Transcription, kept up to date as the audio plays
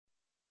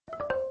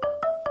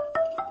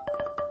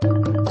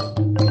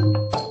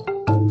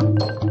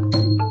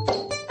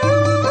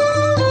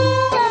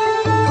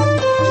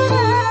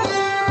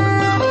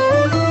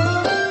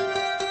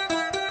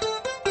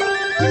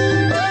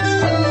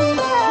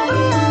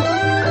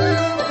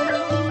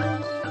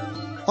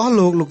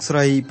លោកស្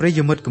រីប្រិយ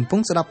មិត្តកំពុ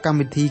ងស្ដាប់កម្ម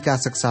វិធីការ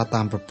សិក្សា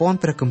តាមប្រព័ន្ធ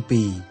ព្រះគម្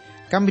ពីរ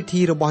កម្មវិ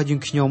ធីរបស់យើ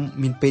ងខ្ញុំ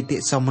មានបេតិ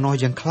សោមនស្ស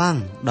យ៉ាងខ្លាំង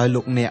ដោយ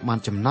លោកអ្នកបាន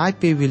ចំណាយ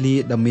ពេលវេលា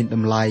ដ៏មានត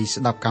ម្លៃ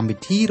ស្ដាប់កម្មវិ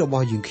ធីរប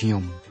ស់យើងខ្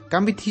ញុំក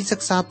ម្មវិធីសិ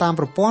ក្សាតាម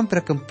ប្រព័ន្ធព្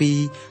រះគម្ពីរ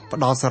ផ្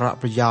ដល់សារៈ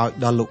ប្រយោជន៍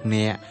ដល់លោក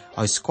អ្នក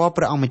ឲ្យស្គាល់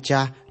ព្រះអង្គម្ចា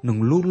ស់និង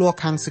លូតលាស់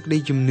ខាងសេចក្តី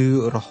ជំនឿ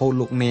រហូត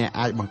លោកអ្នក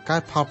អាចបង្កើ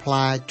តផលផ្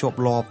លែជាប់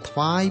លាប់ថ្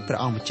វាយព្រះ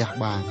អង្គម្ចាស់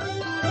បាន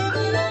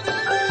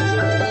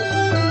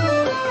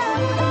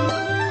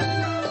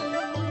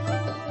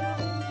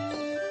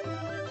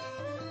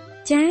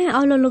ចាអ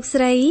ស់លោក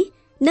ស្រី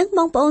និងប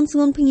ងប្អូនស្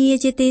ងួនភ្ងា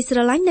ជាទីស្រ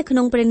ឡាញ់នៅក្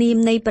នុងព្រះនាម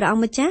នៃព្រះអង្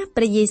គម្ចាស់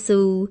ព្រះយេ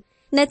ស៊ូវ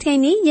នៅថ្ងៃ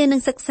នេះយើងនឹ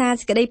ងសិក្សា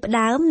សេចក្តីផ្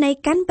ដើមនៃ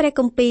កាន់ព្រះ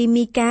គម្ពីរ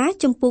មីកា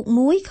ជំពូក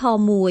1ខ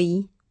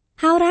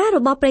1ហោរារ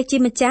បស់ព្រះជា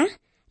ម្ចាស់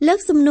លើក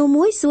សំណួរ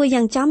មួយសួរ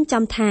យ៉ាងចំ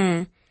ថា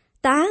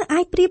តើអា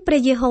ចប្រៀបព្រះ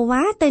យេហូ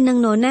វ៉ាទៅនឹង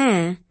នរណា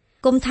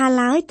គុំថា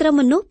ឡើយត្រូវ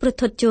មនុស្សប្រ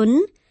ទុតជន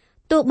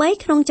ទោះបី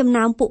ក្នុងចំ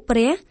ណោមពួកព្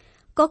រះ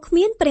ក៏គ្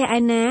មានព្រះឯ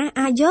ណា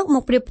អាចយកម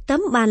កប្រៀបផ្ទឹ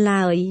មបាន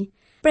ឡើយ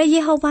ព្រះយេ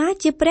ហូវ៉ា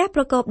ជាព្រះ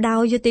ប្រកបដោ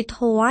យយុត្តិធ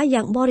ម៌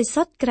យ៉ាងបរិ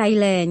សុទ្ធក្រៃ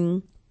លែង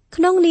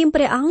ក្នុងនាម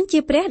ព្រះអង្គជា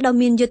ព្រះដ៏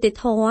មានយុត្តិ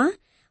ធម៌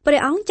ព្រះ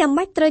អង្គចាំ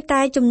បាច់ត្រូវ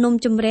តែជំនុំ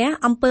ជម្រះ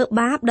អំពើ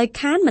បាបដោយ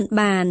ខានមិន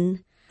បាន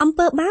អំ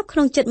ពើបាបក្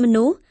នុងចិត្តម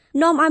នុស្ស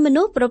នាំឲ្យម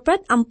នុស្សប្រព្រឹ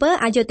ត្តអំពើ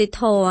អយុត្តិ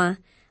ធម៌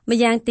ម្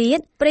យ៉ាងទៀត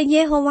ព្រះ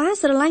យេហូវ៉ា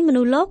ស្រឡាញ់ម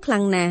នុស្សលោកខ្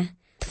លាំងណាស់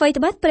ថ្វី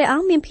ត្បិតព្រះអ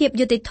ង្គមានភាព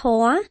យុត្តិធ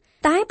ម៌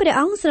តែព្រះ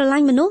អង្គស្រឡា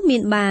ញ់មនុស្សមា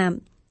នបាប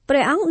ព្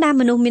រះអង្គដាស់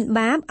មនុស្សមាន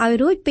បាបឲ្យ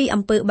រួចពី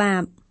អំពើបា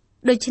ប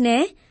ដូច្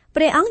នេះ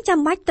ព្រះអង្គចាំ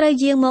បាច់ត្រូវ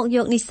យាងមកយ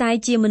កនិស្ស័យ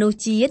ជាមនុស្ស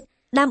ជាតិ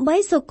ដើម្បី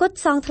សុគត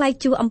សងថ្លៃ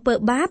ជួអំពើ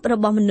បាបរ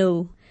បស់មនុស្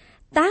ស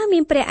តើមា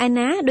នព្រះឯ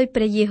ណាដូច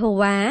ព្រះយេហូ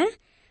វ៉ា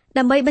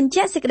ដើម្បីបញ្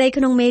ជាក់សេចក្តី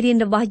ក្នុងមេរៀន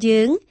របស់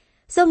យើង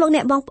សូមលោកអ្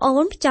នកបងប្អូ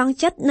នផ្ចង់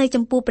ចិត្តនៅ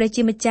ចំពោះព្រះ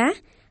ជាម្ចាស់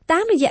តា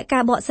មរយៈកា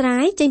របកស្រា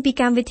យចេញពី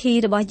កម្មវិធី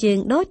របស់យើង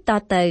ដូចត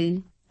ទៅ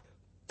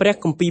ព្រះ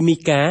គម្ពីរមី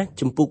កា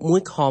ជំពូក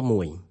1ខ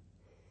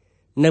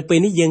1នៅពេល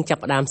នេះយើងចា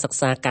ប់ផ្ដើមសិក្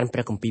សាកាន់ព្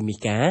រះគម្ពីរមី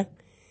កា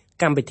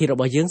កម្មវិធីរ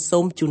បស់យើងសូ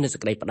មជូននូវសេច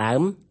ក្តីផ្ដើ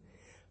ម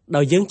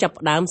ដោយយើងចាប់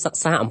ផ្ដើមសិ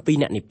ក្សាអំពី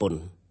អ្នកនិពន្ធ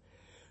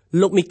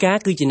លោកមីកា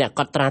គឺជាអ្នក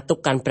កត់ត្រាទុក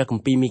កាន់ព្រះគ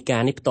ម្ពីរមីកា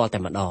នេះផ្ទាល់តែ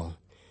ម្ដង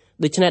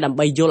ដូច្នេះដើម្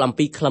បីយល់អំ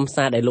ពីខ្លឹម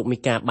សារដែលលោកមី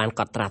កាបាន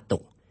កត់ត្រាទុ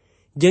ក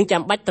យើង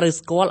ចាំបាច់ត្រូវ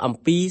ស្គាល់អំ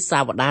ពីសា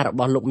វតាររប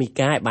ស់លោកមី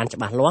កាឲ្យបានច្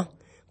បាស់លាស់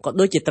ក៏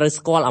ដូចជាត្រូវ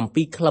ស្គាល់អំ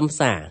ពីខ្លឹម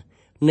សារ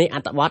នៃអ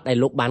ត្ថបទដែល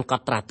លោកបានក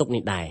ត់ត្រាទុក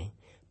នេះដែរ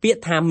ពាក្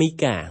យថាមី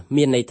កា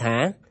មានន័យថា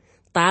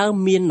តើ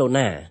មាននរ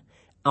ណា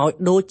ឲ្យ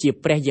ដូចជា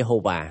ព្រះយេហូ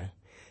វ៉ា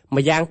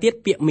ម្យ៉ាងទៀត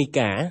ពាក្យមី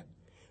កា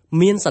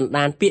មានសន្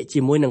តានពាក្យជា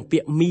មួយនឹងពា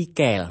ក្យមី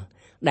កែល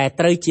ដែល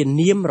ត្រូវជា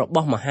នាមរប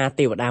ស់មហា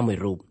ទេវតាមួយ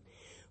រូប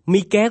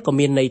មីកែលក៏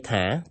មានន័យ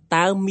ថា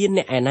តើមាន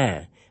អ្នកឯណា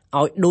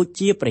ឲ្យដូច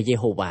ជាព្រះយេ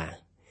ហូវ៉ា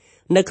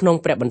នៅក្នុង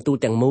ព្រះបន្ទូល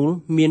ទាំងមូល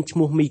មានឈ្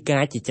មោះមីកា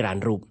ជាច្រើន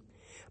រូប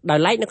ដោយ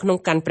ឡែកនៅក្នុង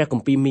កាន់ព្រះគ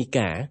ម្ពីរមី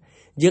កា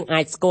យើងអា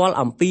ចស្គាល់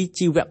អំពី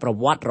ជីវប្រ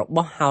វត្តិរប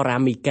ស់ហោរា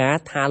មីកា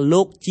ថា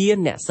លោកជា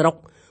អ្នកស្រុក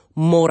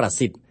ម៉ូរ៉ា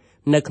ស៊ីត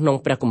នៅក្នុង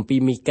ព្រះគម្ពីរ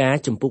មីកា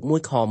ជំពូក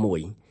1ខ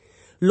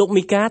1លោក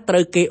មីកាត្រូ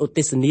វគេឧទ្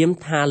ទិសនាម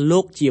ថាលោ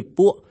កជា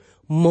ពួក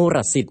ម៉ូ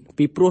រ៉ាស៊ីត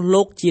ពីព្រោះ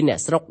លោកជាអ្នក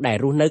ស្រុកដែល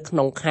រស់នៅក្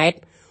នុងខេត្ត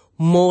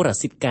ម៉ូរ៉ា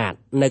ស៊ីតកាត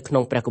នៅក្នុ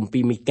ងព្រះគម្ពី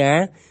រមីកា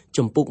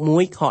ជំពូក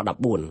1ខ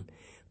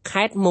14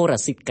ខេត្តម៉ូរ៉ា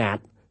ស៊ីតកាត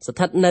ស្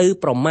ថិតនៅ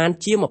ប្រមាណ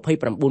ជា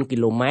29គី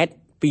ឡូម៉ែត្រ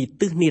ពី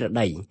ទិសនិរ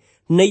តី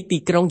នៃទី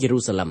ក្រុងយេរូ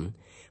សាឡិម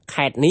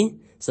ខេត្តនេះ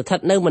ស្ថិត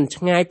នៅមិន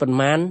ឆ្ងាយប៉ុន្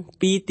មាន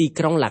ពីទី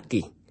ក្រុងឡា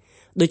គីស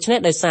ដូច្នេះ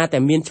ដោយសារតែ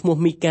មានឈ្មោះ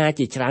មីកា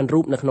ជាច្រើនរូ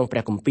បនៅក្នុងព្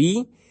រះគម្ពីរ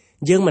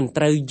យើងមិន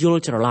ត្រូវយ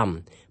ល់ច្រឡំ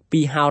ពី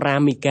ហោរា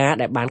មីកា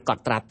ដែលបានក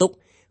ត់ត្រាទុក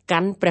កា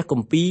ន់ព្រះគ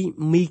ម្ពីរ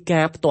មី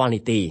កាផ្ទាល់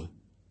នេះទេ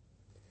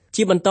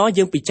ជាបន្ត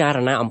យើងពិចារ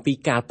ណាអំពី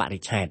កាលបរិ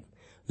ច្ឆេទ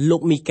លោ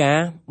កមីកា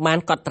បាន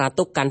កត់ត្រា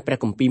ទុកកាន់ព្រះ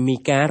គម្ពីរមី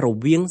ការ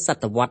វាងស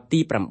តវត្សទី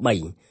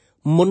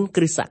8មុន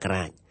គ្រិស្តសក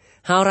រាជ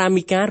ហោរា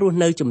មីការស់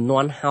នៅជំនា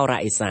ន់ហោរា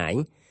អេសាយ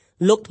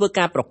លោកធ្វើ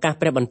ការប្រកាស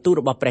ព្រះបន្ទូល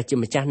របស់ព្រះជា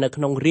ម្ចាស់នៅ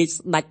ក្នុងរាជ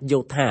ស្ដេចយោ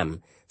ថាម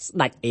ស្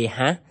ដេចអេ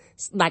ហា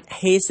ស្ដេច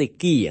ហេសេ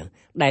គៀ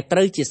ដែលត្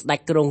រូវជាស្ដេច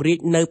គ្រងរាជ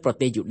នៅប្រ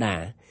ទេសយូដា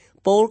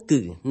ពោល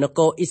គឺនគ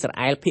រអ៊ីស្រា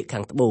អែលភាគ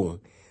ខាងត្បូង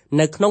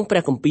នៅក្នុងព្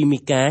រះគម្ពីរមី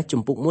កា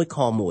ជំពូក1ខ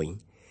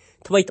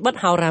1ថ្មីត្បិត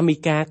ហោរាមី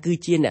កាគឺ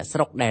ជាអ្នកស្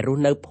រុកដែលរ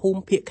ស់នៅភូ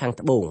មិភាគខាង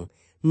ត្បូង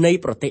នៃ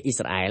ប្រទេសអ៊ី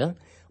ស្រាអែល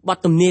បទ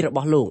ទំនាយរប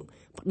ស់លោក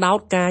ផ្ដោត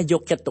ការយ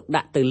កចិត្តទុក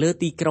ដាក់ទៅលើ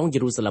ទីក្រុងយេ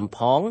រូសាឡិមផ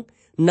ង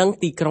និង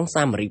ទីក្រុង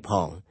សាមារីផ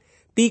ង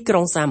ទីក្រុ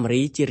ងសាមា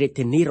រីជារាជ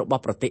ធានីរប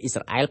ស់ប្រទេសអ៊ីស្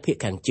រាអែលភាគ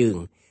ខាងជើង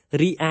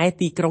រីឯ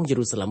ទីក្រុងយេ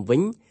រូសាឡិមវិ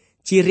ញ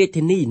ជារាជ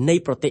ធានីនៃ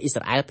ប្រទេសអ៊ី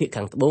ស្រាអែលភាគ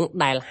ខាងត្បូង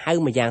ដែលហៅ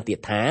ម្យ៉ាងទៀត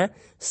ថា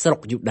ស្រុក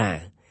យូដា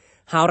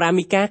ហោរា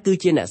មីកាគឺ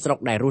ជាអ្នកស្រុក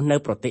ដែលរស់នៅ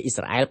ប្រទេសអ៊ី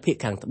ស្រាអែលភាគ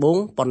ខាងត្បូង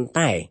ប៉ុន្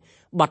តែ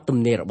បទទំ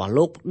នាយរបស់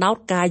លោកផ្ដោត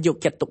ការយក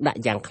ចិត្តទុកដាក់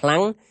យ៉ាងខ្លាំ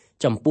ង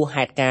ចំពោះ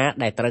ហេតុការណ៍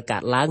ដែលត្រូវកើ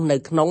តឡើងនៅ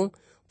ក្នុង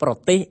ប្រ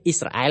ទេសអ៊ី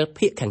ស្រាអែល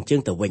ភាគខាងជើ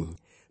ងទៅវិញ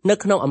នៅ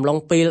ក្នុងអំឡុង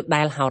ពេល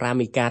ដែលហោរា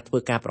មីកាធ្វើ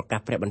ការប្រកាស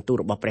ព្រះបន្ទូល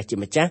របស់ព្រះជា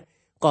ម្ចាស់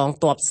កង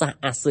ទ័ពសាស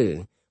អាសឺ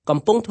កំ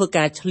ពុងធ្វើ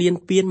ការឈ្លាន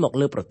ពានមក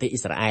លើប្រទេសអ៊ី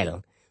ស្រាអែល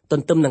ទ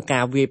ន្ទឹមនឹងកា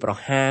រវាយប្រ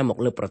ហារមក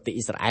លើប្រទេស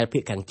អ៊ីស្រាអែលភា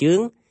គខាងជើង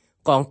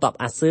កងទ័ព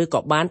អាសឺក៏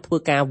បានធ្វើ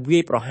ការវា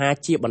យប្រហារ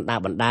ជាបណ្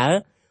ដាល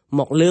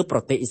មកលើប្រ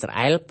ទេសអ៊ីស្រា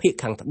អែលភាគ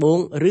ខាងត្បូង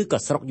ឬក៏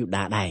ស្រុកយូ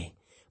ដាដែរ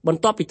បន្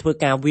ទាប់ពីធ្វើ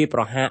ការវាយប្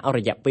រហារអស់រ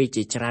យៈពេល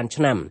ជាច្រើន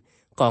ឆ្នាំ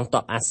កងទ័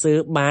ពអាស៊ើ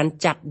បាន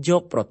ចាប់យ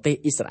កប្រទេស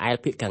អ៊ីស្រាអែល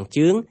ភាគខាង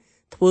ជើង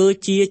ធ្វើ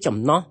ជាចំ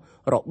ណោះ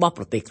របស់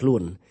ប្រទេសខ្លួ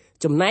ន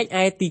ចំណែក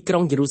ឯទីក្រុ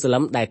ងយេរូសាឡឹ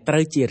មដែលត្រូ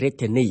វជារាជ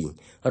ធានី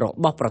រ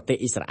បស់ប្រទេស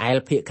អ៊ីស្រាអែល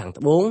ភាគខាង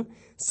ត្បូង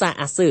សាស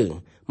អាស៊ើ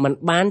មិន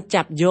បាន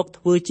ចាប់យក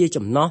ធ្វើជា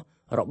ចំណោះ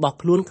របស់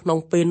ខ្លួនក្នុង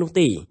ពេលនោះ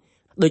ទេ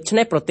ដូច្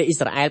នេះប្រទេសអ៊ី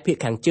ស្រាអែលភាគ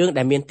ខាងជើង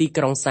ដែលមានទី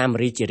ក្រុងសាមា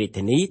រីជារាជ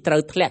ធានីត្រូ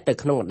វធ្លាក់ទៅ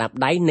ក្នុងអណ្ដាប់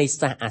ដៃនៃ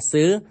សាសអា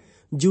ស៊ើ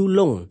យូរ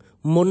លង់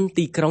មុន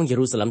ទីក្រុងយេ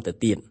រូសាឡឹមទៅ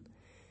ទៀត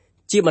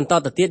ជាបន្ត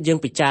ទៅទៀតយើង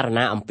ពិចារ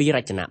ណាអំពីរ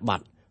ចនាប័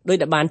ទ្មដោយ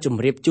ដែលបានជ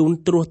ម្រាបជូន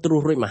ត្រួស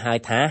រួចមកហើយ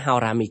ថាហោ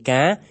រាមី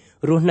កា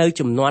រស់នៅ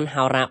ចំនួន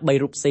ហោរា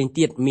3រូបផ្សេង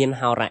ទៀតមាន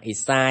ហោរាអេ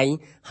សាយ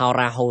ហោ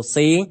រាហូ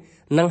សេ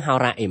និងហោ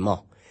រាអេម៉ូស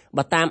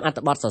បើតាមអត្ថ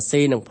បទសរសេ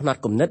រនិងផ្នត់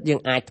គំនិតយើង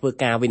អាចធ្វើ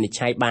ការវិនិច្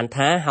ឆ័យបាន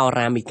ថាហោ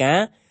រាមីកា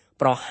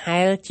ប្រ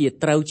ហែលជា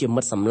ត្រូវជា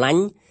មិត្តសម្លា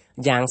ញ់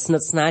យ៉ាងស្និ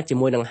ទ្ធស្នាលជា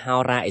មួយនឹងហោ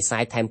រាអេសា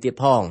យថែមទៀត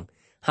ផង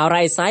ហោរា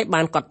អេសាយ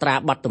បានកត់ត្រា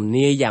បទទំ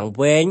នាយយ៉ាង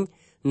វែង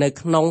នៅ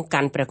ក្នុង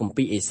កាន់ព្រះគម្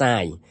ពីរអេសា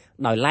យ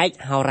ដោយឡែក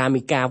ហោរា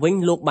មីកាវិញ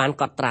លោកបាន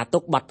កត់ត្រាទុ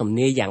កបទទំ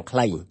នាយយ៉ាងខ្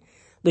លី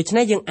ដូច្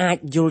នេះយើងអាច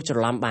យល់ច្រ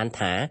ឡំបាន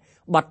ថា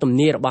បទទំ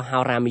នាយរបស់ហោ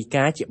រាមី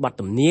កាជាបទ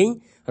ទំនាយ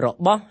រ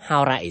បស់ហោ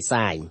រាអេ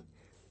សាយ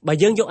បើ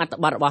យើងយកអត្ថ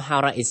បទរបស់ហោ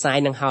រាអេសាយ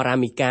និងហោរា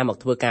មីកាមក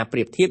ធ្វើការប្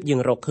រៀបធៀបយើង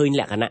រកឃើញ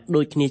លក្ខណៈ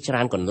ដូចគ្នាច្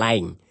រើនកន្លែ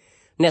ង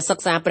អ្នកសិ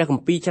ក្សាព្រះគ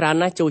ម្ពីរច្រើន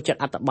ណាស់ចូលចិត្ត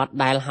អត្ថបទ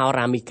ដែលហោ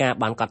រាមីកា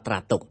បានកត់ត្រា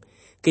ទុក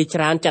គេច្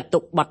រើនចាត់ទុ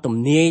កបទទំ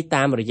នាយ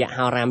តាមរយៈ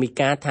ហោរាមី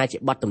កាថាជា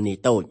បទទំនាយ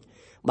តូច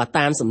បើ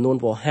តាមសំនួន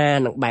វោហារ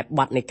និងបែបប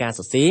ទនៃការ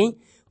សរសេរ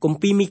គម្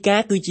ពីរមីកា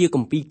គឺជាគ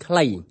ម្ពីរខ្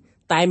លី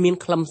តែមាន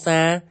ខ្លឹមសា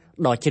រ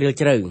ដ៏ជ្រាល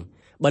ជ្រៅ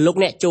បើលោក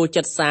អ្នកចូល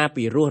ចិត្តសារ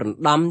ពីរោះរំ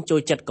ដំចូ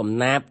លចិត្តកំ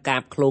ណាព្យកា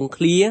បឃ្លោង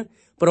ឃ្លា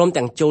ព្រម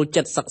ទាំងចូល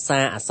ចិត្តសិក្សា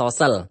អក្សរ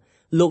សិល្ប៍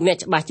លោកអ្នក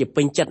ច្បាស់ជា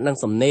ពេញចិត្តនឹង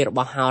សំណេររប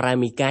ស់ហោរា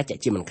មីកាជា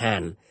ក់ជាមិនខា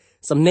ន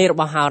សំណេររ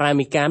បស់ហោរា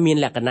មីកាមាន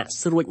លក្ខណៈ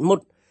ស្រួចមុត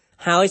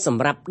ហើយស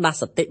ម្រាប់ដាស់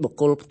សតិបុគ្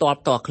គលផ្ទា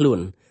ល់ខ្លួន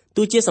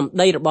ទោះជាសម្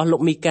ដីរបស់លោ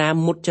កមីកា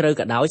មុតជ្រៅ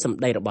ក៏ដោយសម្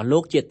ដីរបស់លោ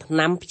កជាថ្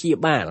នាំព្យា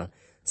បាល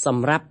ស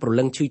ម្រាប់ព្រ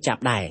លឹងឈឺចា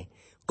ប់ដែរ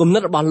គំនិ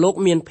តរបស់លោក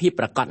មានភាព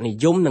ប្រាកដនិ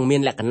យមនិងមា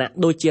នលក្ខណៈ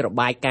ដូចជារ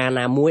បាយការណ៍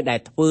ណាមួយដែល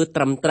ធ្វើ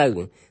ត្រឹមត្រូវ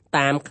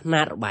តាមຂ្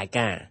នាតរបាយ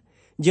ការណ៍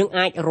យើង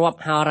អាចរាប់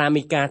ហោរា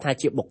មីកាថា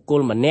ជាបុគ្គ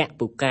លម្នាក់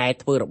ពូកែ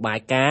ធ្វើរបាយ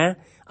ការណ៍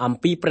អំ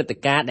ពីព្រឹត្តិ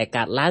ការណ៍ដែល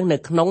កើតឡើងនៅ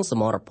ក្នុងស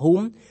មរភូ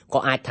មិក៏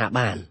អាចថា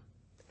បាន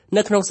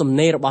នៅក្នុងសំ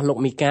ណេររបស់លោក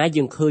មីកា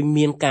យើងឃើញ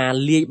មានការ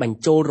លាយបញ្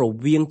ចូលរ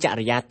វាងច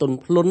រិយាទន់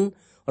ភ្លន់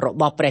រ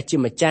បស់ព្រះជា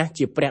ម្ចាស់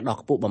ជាព្រះដ៏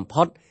ខ្ពស់បំ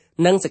ផុត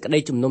និងសេចក្តី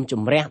ជំនុំជ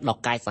ម្រះដ៏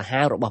កាចសា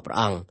ហាវរបស់ព្រះ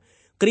អង្គ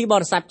គ្រីស្ទប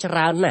រិស័ទច្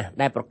រើនណាស់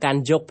ដែលប្រកាន់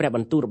យកព្រះប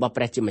ន្ទូលរបស់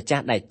ព្រះជាម្ចា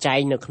ស់ដែលចែង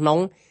នៅក្នុង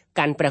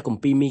កាន់ព្រះគ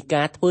ម្ពីរមី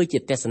កាធ្វើជា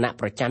ទស្សនៈ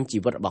ប្រចាំជី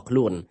វិតរបស់ខ្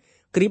លួន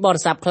គ្រីស្ទប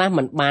រិស័ទខ្លះ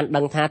មិនបាន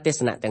ដឹងថាទស្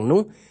សនៈទាំង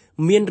នោះ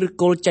មានឫស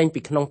គល់ចេញពី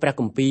ក្នុងព្រះ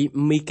គម្ពីរ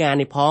មីកា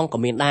នេះផងក៏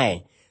មានដែរ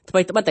ថ្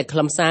មីត្បិតតែខ្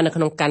លឹមសារនៅ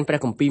ក្នុងកាន់ព្រះ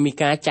គម្ពីរមី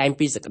កាចែង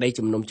ពីសេចក្តី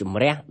ជំនុំជ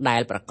ម្រះដែ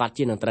លប្រកាស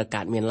ជានឹងត្រូវ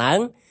កើតមានឡើង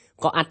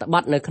ក៏អត្ថប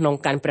ទនៅក្នុង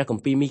កាន់ព្រះគ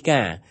ម្ពីរមីកា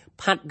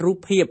ផាត់រូប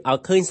ភាពឲ្យ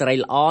ឃើញសេរី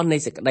ល្អនៃ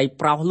សេចក្តី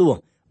ប្រោសលោះ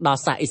ដ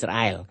ល់សាសអ៊ីស្រា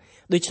អែល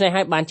ដូច្នេះ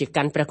ហើយបានជា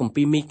កាន់ព្រះគម្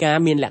ពីរមីកា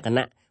មានលក្ខ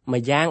ណៈមួ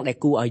យយ៉ាងដែល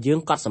គួរឲ្យយើង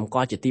កត់សម្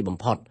គាល់ជាទីបំ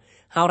ផុត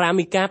ហោរា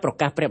មីកាប្រ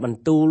កាសព្រះបន្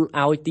ទូល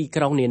ឲ្យទី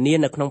ក្រុងនានា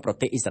នៅក្នុងប្រ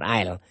ទេសអ៊ីស្រា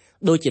អែល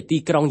ដូចជាទី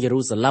ក្រុងយេរូ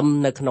សាឡឹម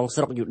នៅក្នុង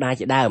ស្រុកយូដា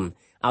ជាដើម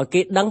ឲ្យគេ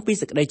ដឹងពី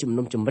សេចក្តីជំ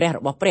នុំជម្រះរ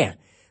បស់ព្រះ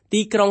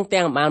ទីក្រុង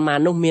ទាំងអម្បាល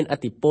នោះមានឥ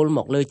ទ្ធិពលម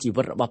កលើជី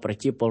វិតរបស់ប្រ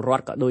ជាពលរ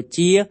ដ្ឋក៏ដូច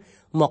ជា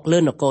មកលើ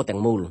នគរទាំ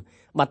ងមូល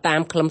បើតា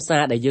មខ្លឹមសា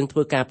រដែលយើងធ្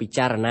វើការពិ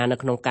ចារណានៅ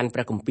ក្នុងកាន់ព្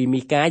រះគម្ពីរ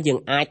មីកាយើង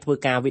អាចធ្វើ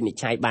ការវិនិច្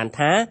ឆ័យបាន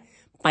ថា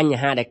បញ្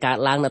ហាដែលកើត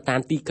ឡើងនៅតា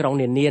មទីក្រុង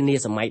នានានា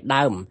សម័យ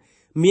ដើម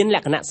មានល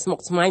ក្ខណៈស្មុគ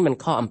ស្មាញមិន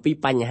ខុសអំពី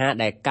បញ្ហា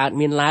ដែលកើត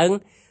មានឡើង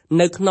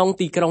នៅក្នុង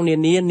ទីក្រុងនា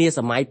នានាស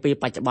ម័យពេល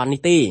បច្ចុប្បន្ន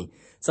នេះទេ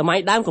សម័យ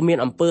ដើមក៏មាន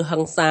អំពើហិ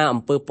ង្សា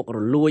អំពើពុករ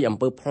លួយអំ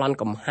ពើប្លន់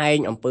កំហែង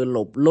អំពើ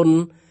លោភលន់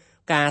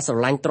ការស្រ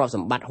ឡាញ់ទ្រព្យស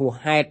ម្បត្តិហួស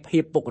ហេតុភា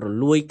ពពុករ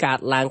លួយកើត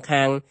ឡើង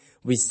ខាង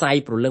វិស័យ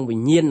ព្រលឹងវិ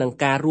ញ្ញាណនិង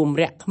ការរួម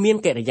រយៈគ្មាន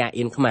កិរិយា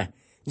អៀនខ្មាស់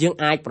យើង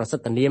អាចប្រសិ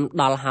ទ្ធនាម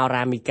ដល់ហោ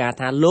រាមីកា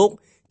ថាលោក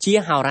ជា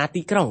ហោរា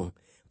ទីក្រុង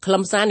ខ្លឹ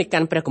មសារនៃកា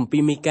ន់ព្រះគម្ពី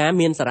រមីកា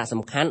មានសារៈ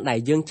សំខាន់ដែល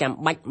យើងចាំ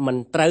បាច់មិន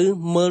ត្រូវ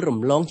មើលរំ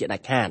លងជាដា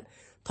ច់ខាត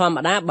ធម្ម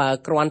តាបើ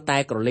គ្រាន់តែ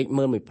ក្រឡេក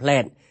មើលមួយផ្លែ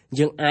ត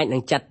យើងអាចនឹ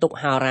ងចាត់ទុក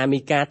ហោរាមី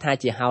កាថា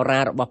ជាហោរា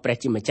របស់ព្រះ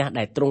ជាម្ចាស់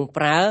ដែលទ្រង់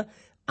ប្រើ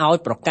ឲ្យ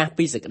ប្រកាស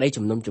ពីសេចក្តី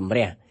ជំនុំជម្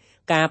រះ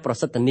ការប្រ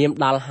សិទ្ធនាម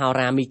ដល់ហោ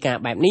រាមីកា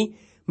បែបនេះ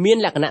មាន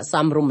លក្ខណៈស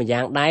មរម្យម្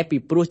យ៉ាងដែរពី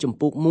ព្រោះជំ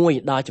ពូក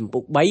1ដល់ជំពូ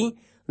ក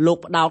3លោក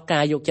ផ្ដោតកា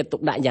រយកចិត្តទុ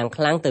កដាក់យ៉ាង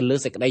ខ្លាំងទៅលើ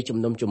សេចក្តីជំ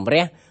នុំជម្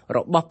រះរ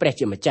បស់ព្រះ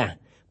ជាម្ចាស់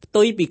ផ្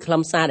ទុយពីខ្លឹ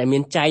មសារដែលមា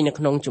នចែងនៅ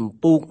ក្នុងជំ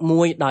ពូក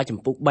1ដល់ជំ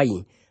ពូក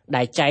3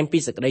ដែលចែងពី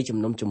សេចក្តីជំ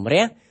នុំជម្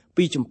រះ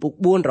ពីជំពូក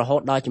4រហូ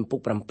តដល់ជំពូក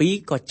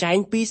7ក៏ចែង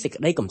ពីសេច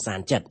ក្តីកំសា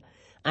ន្តចិត្ត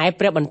ឯ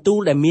ព្រះបន្ទូល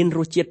ដែលមានរ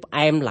សជាតិផ្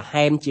អែមល្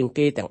ហែមជាង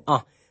គេទាំងអ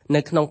ស់នៅ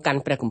ក្នុងកា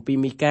ន់ព្រះគម្ពីរ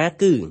មីកា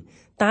គឺ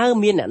តើ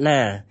មានអ្នកណា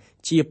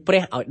ជាព្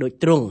រះឲ្យដូច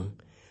ទ្រង់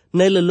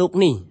នៅលើលោក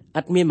នេះ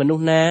ឥតមានមនុ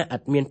ស្សណាឥ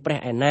តមានព្រះ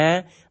ឯណា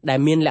ដែល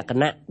មានលក្ខ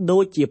ណៈដូ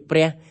ចជាព្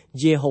រះ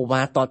យេហូ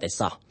វ៉ាតតែ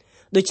សោះ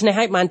ដូច្នេះ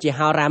ហើយបានជា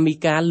ហោរាមី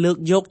កាលើក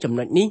យកចំ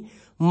ណុចនេះ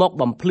មក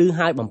បំភ្លឺ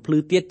ហើយបំភ្លឺ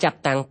ទៀតចាប់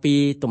តាំងពី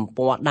ទំ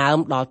ព័រដើម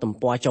ដល់ទំ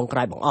ព័រចុងក្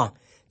រោយបង្អស់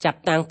ចាប់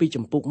តាំងពី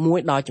ជំពូក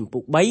1ដល់ជំពូ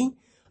ក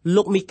3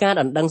លោកមីកា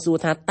ដណ្ដឹងសួរ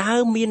ថាតើ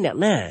មានអ្នក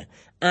ណា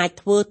អាច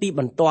ធ្វើទី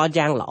បន្ទាល់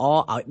យ៉ាងល្អ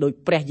ឲ្យដូច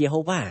ព្រះយេហូ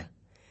វ៉ា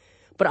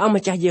ព្រះអង្គ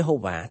ម្ចាស់យេហូ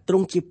វ៉ាទ្រ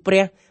ង់ជាព្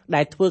រះ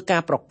ដែលធ្វើកា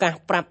រប្រកាស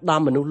ប្រាប់ដ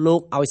ល់មនុស្សលោ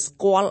កឲ្យស្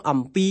គាល់អំ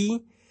ពី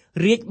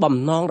រាជបំ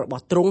ណងរប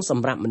ស់ទ្រង់ស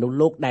ម្រាប់មនុស្ស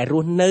លោកដែលរ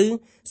ស់នៅ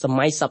ស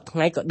ម័យសពថ្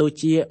ងៃក៏ដូច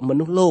ជាម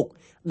នុស្សលោក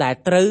ដែល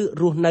ត្រូវ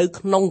រស់នៅ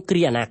ក្នុងគ្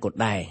រាអនាគត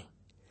ដែរ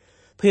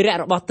ភារៈ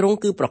របស់ទ្រង់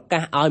គឺប្រកា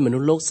សឲ្យមនុ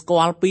ស្សលោកស្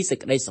គាល់ពីសេច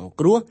ក្តីសង្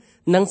គ្រោះ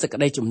និងសេចក្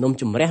តីជំនុំ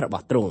ជម្រះរប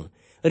ស់ទ្រង់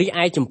រី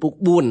ឯចំពុក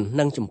4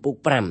និងចំពុក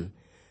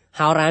5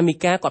ហោរ៉ាមី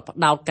កាគាត់ផ្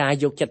ដោតការ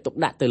យកចិត្តទុក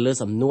ដាក់ទៅលើ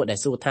សំណួរដែល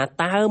សួរថា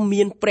តើ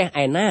មានព្រះ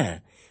ឯណា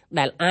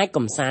ដែលអាច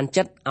កំសាន្ត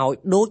ចិត្តឲ្យ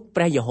ដូច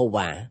ព្រះយេហូ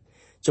វ៉ា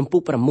ចំពុ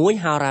ក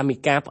6ហោរ៉ាមី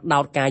កាផ្ដោ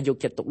តការយក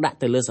ចិត្តទុកដាក់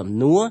ទៅលើសំ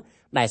ណួរ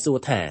ដែលសួរ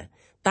ថា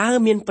តើ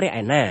មានព្រះ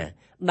ឯណា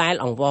ដែល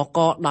អង្វរក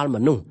ដល់ម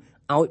នុស្ស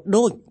ឲ្យ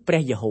ដូចព្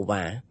រះយេហូ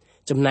វ៉ា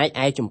ចំណែក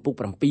ឯចំពុក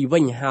7វិ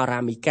ញហោរ៉ា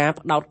មីកា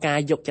ផ្ដោតការ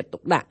យកចិត្តទុ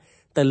កដាក់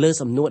ទៅលើ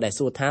សំណួរដែល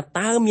សួរថា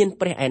តើមាន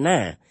ព្រះឯណា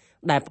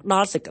ដែលផ្ដ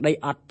ល់សេចក្តី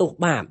អត់ទោស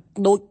បាប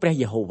ដូចព្រះ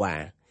យេហូវ៉ា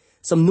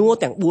សំណួរ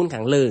ទាំង4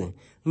ខាងលើ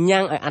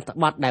ញ៉ាំងឲ្យអត្ថ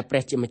បទដែលព្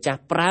រះជាម្ចាស់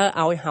ប្រើ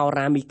ឲ្យហោ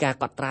រ៉ាមីកា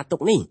កត់ត្រាទុក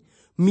នេះ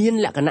មាន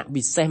លក្ខណៈ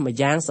ពិសេសម្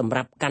យ៉ាងសម្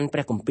រាប់កាន់ព្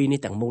រះគម្ពីរនេះ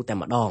ទាំងមូលតែ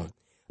ម្ដង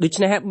ដូច្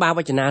នេះហើយបាវ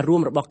ចនារួ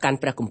មរបស់កាន់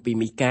ព្រះគម្ពីរ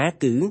មីកា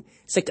គឺ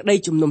សេចក្តី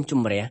ជំនុំជ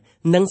ម្រះ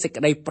និងសេច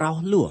ក្តីប្រោស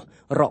លោះ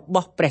រប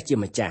ស់ព្រះជា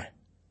ម្ចាស់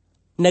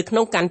នៅក្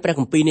នុងកាន់ព្រះ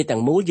គម្ពីរនេះទាំ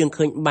ងមូលយើង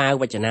ឃើញបា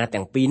វចនា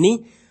ទាំងពីរនេះ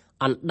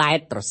អណ្ដែត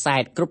ត្រសែ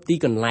តគ្រប់ទី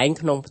កន្លែង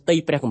ក្នុងផ្ទៃ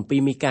ព្រះគម្ពីរ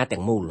មីកា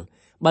ទាំងមូល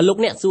បើលោក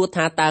អ្នកសួរ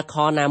ថាតើខ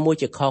ណាមួយ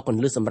ជាខគ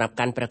ន្លឹះសម្រាប់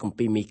កាន់ព្រះគម្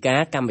ពីរមីកា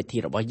កម្មវិធី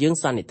របស់យើង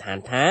សន្និដ្ឋាន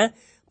ថា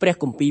ព្រះ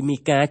គម្ពីរមី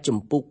កាជំ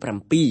ពូក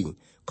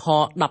7ខ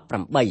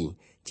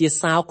18ជា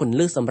សោគន្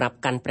លឹះសម្រាប់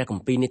កាន់ព្រះគ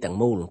ម្ពីរនេះទាំង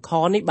មូលខ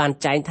នេះបាន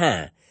ចែងថា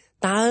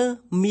តើ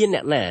មានអ្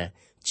នកណា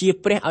ជា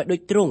ព្រះឲ្យដូ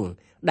ចទ្រង់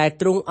ដែល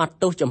ទ្រង់អត់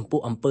ទោសចំពោះ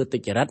អំពើទុ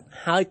ច្ចរិត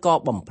ហើយក៏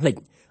បំភ្លេច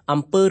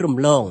អំពើរំ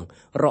លង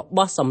រប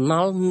ស់សំណ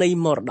ល់នៃ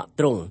មរតក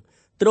ទ្រ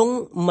ង់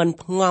មិន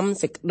ផ្ងំ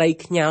សេចក្តី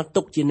ខ្ញាល់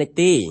ទុកជានិច្ច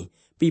ទេ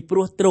ពីព្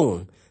រោះទ្រង់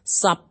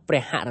សពព្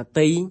រះហឫ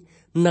ទ័យ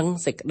និង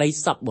សេចក្តី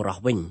សពបុរស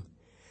វិញ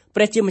ព្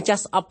រះជាម្ចា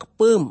ស់ស្អប់ខ្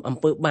ពើមអំ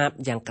ពើបាប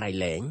យ៉ាងក្រៃ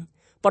លែង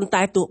ប៉ុន្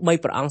តែទោះបី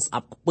ព្រះអង្គស្អ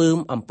ប់ខ្ពើម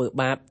អំពើ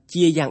បាប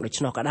ជាយ៉ាងដូ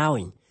ច្នោះក៏ដោយ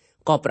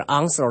ក៏ព្រះអ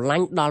ង្គស្រឡា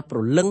ញ់ដល់ព្រ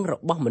លឹងរ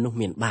បស់មនុស្ស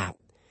មានបាប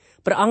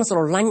ព្រះអង្គស្រ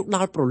ឡាញ់ដ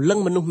ល់ព្រលឹង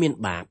មនុស្សមាន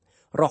បាប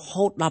រ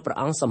ហូតដល់ព្រះ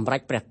អង្គសម្រេច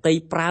ព្រះទ័យ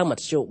ប្រើម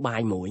ធ្យោបា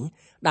យមួយ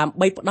ដើម្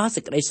បីផ្ដល់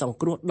សេចក្តីសង្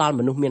គ្រោះដល់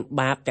មនុស្សមាន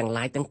បាបទាំង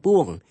ឡាយទាំងពួ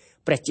ង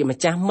ព្រះជាម្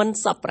ចាស់មិន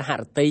សពព្រះហ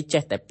ឫទ័យ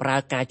ចេះតែប្រើ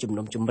ការជំ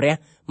នុំជម្រះ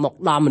មក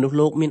ដល់មនុស្ស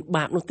លោកមាន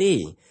បាបនោះទេ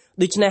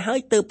ដូច្នេះហើយ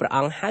ទើបព្រះអ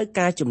ង្គហៅ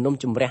ការជំនុំ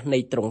ជម្រះនៃ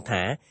ទ្រង់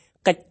ថា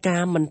កិច្ចកា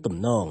រមិនទំ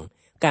នង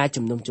ការ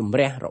ជំនុំជម្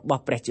រះរប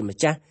ស់ព្រះជាម្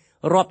ចាស់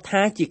រាប់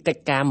ថាជាកិច្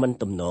ចការមិន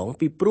ទំនង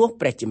ពីព្រោះ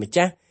ព្រះជាម្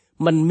ចាស់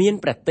មិនមាន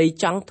ព្រះទ័យ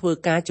ចង់ធ្វើ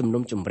ការជំ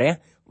នុំជម្រះ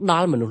ដ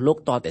ល់មនុស្សលោក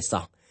តតែ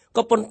សោះ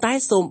ក៏ប៉ុន្តែ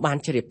សូមបាន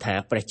ជ្រាបថា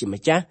ព្រះជា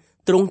ម្ចាស់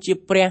ទ្រង់ជា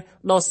ព្រះ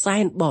ដ៏សែ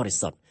នបរិ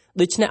សុទ្ធ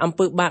ដូច្នេះអំ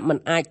ពើបាបមិន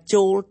អាច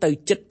ចូលទៅ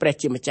ជិតព្រះ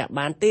ជាម្ចាស់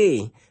បានទេ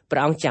ព្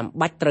រះអង្គចាំ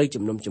បាច់ត្រូវ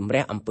ជំនុំជម្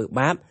រះអំពើ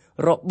បាប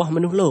របស់ម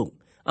នុស្សលោក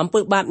អំពើ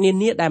បាបនា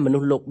នាដែលមនុ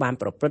ស្សលោកបាន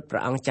ប្រព្រឹត្តព្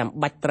រះអង្គចាំ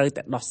បាច់ត្រូវ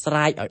តែដោះស្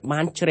រាយឲ្យបា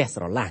នជ្រះ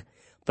ស្រឡះ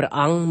ព្រះ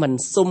អង្គមិន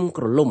សុំ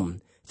ក្រលុំ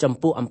ចំ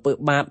ពោះអំពើ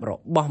បាបរ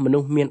បស់មនុ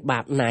ស្សមានបា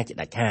បណាជា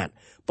ដាច់ខាត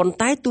ប៉ុន្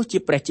តែទោះជា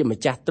ព្រះជាម្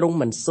ចាស់ទ្រង់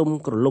មិនសុំ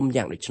ក្រលុំ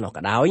យ៉ាងដូច្នោះ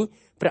ក៏ដោយ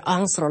ព្រះអ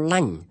ង្គស្រឡា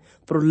ញ់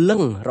ព្រលឹ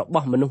ងរប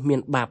ស់មនុស្សមា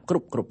នបាបគ្រ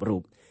ប់រូ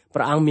បព្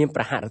រះអង្គមាន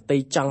ព្រះហឫទ័យ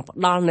ចង់ផ្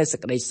ដល់នូវសេច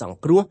ក្តីសង្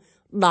គ្រោះ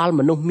ដល់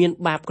មនុស្សមាន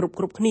បាបគ្រប់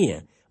គ្នា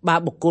បើ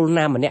បុគ្គល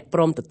ណាម្នាក់ព្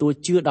រមទទួល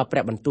ជឿដល់ព្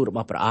រះបន្ទូលរប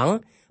ស់ព្រះអង្គ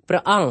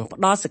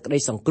ផ្ដល់សេចក្តី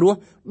សង្គ្រោះ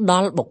ដ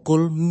ល់បុគ្គ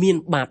លមាន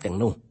បាបទាំង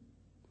នោះ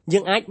យើ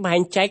ងអាចបែង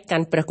ចែកកា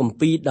ន់ព្រះគម្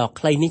ពីរដ៏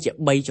ខ្លីនេះជា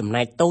3ចំ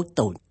ណែកតូ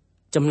ច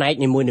ចំណែក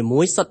នី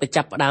មួយៗសុទ្ធតែ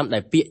ចាប់ផ្ដើមដោ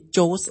យពាក្យ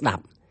ចូលស្ដា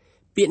ប់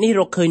ពាក្យនេះ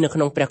រកឃើញនៅក្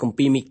នុងព្រះគម្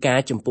ពីរមីកា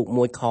ជំពូក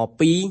1ខ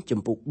2ជំ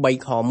ពូក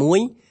3ខ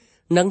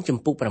1និងជំ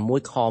ពូក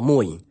6ខ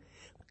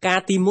1ការ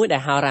ទី1ដែ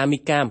លហោរ៉ាមី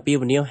កាអំពា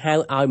វនាវហៅ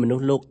ឲ្យមនុ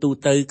ស្សលោកទូ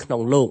ទៅក្នុ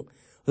ងលោក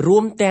រួ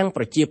មទាំង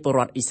ប្រជាពលរ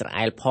ដ្ឋអ៊ីស្រា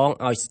អែលផង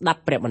ឲ្យស្ដា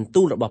ប់ព្រះបន្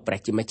ទូលរបស់ព្រះ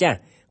ជាម្ចាស់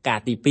ការ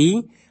ទី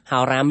2ហោ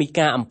រ៉ាមី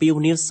កាអំពាវ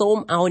នាវសូម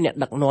ឲ្យអ្នក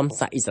ដឹកនាំ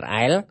សាសអ៊ីស្រា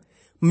អែល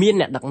មាន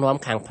អ្នកដឹកនាំ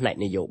ខាងផ្នែក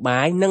នយោ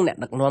បាយនិងអ្នក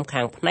ដឹកនាំ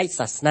ខាងផ្នែក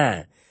សាសនា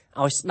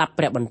ឲ្យស្ដាប់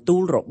ព្រះបន្ទូ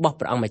លរបស់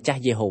ព្រះអង្គម្ចាស់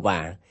យេហូវ៉ា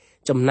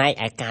ចំណែក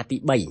ឯការទី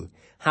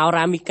3ហោ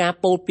រ៉ាមីកា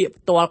ពោលពាក្យ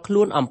ផ្ទាល់ខ្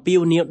លួនអំពាវ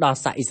នាវដល់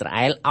សាសអ៊ីស្រា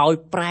អែលឲ្យ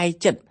ប្រែ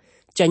ចិត្ត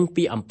ចេញ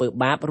ពីអំពើ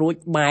បាបរួច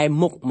បែរ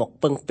មុខមក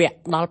ពឹងពាក់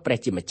ដល់ព្រះ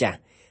ជាម្ចាស់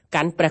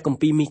កាន់ព្រះគម្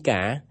ពីរមី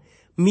កា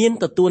មាន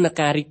ទទួលនឹង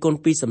ការរិះគន់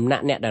ពីសំណា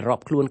ក់អ្នកដែលរា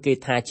ប់ខ្លួនគេ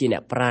ថាជាអ្ន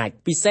កប្រាជ្ញ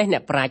ពិសេសអ្ន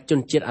កប្រាជ្ញជន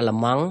ជាតិអាល្លឺ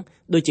ម៉ង់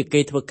ដូចជាគេ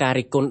ធ្វើការ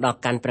រិះគន់ដល់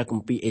កាន់ព្រះគ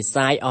ម្ពីរអេ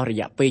សាយអស់រ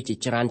យៈពេលជា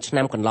ច្រើនឆ្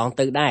នាំកន្លង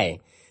ទៅដែរ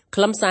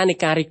ខ្លឹមសារនៃ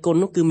ការរិះគន់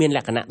នោះគឺមានល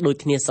ក្ខណៈដូច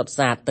គ្នាសុទ្ធ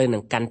សាធទៅនឹ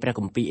ងកាន់ព្រះ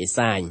គម្ពីរអេ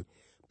សាយ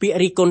ពាក្យ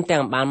រិះគន់ទាំ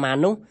ងបានមក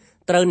នោះ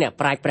ត្រូវអ្នក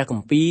ប្រាជ្ញព្រះគ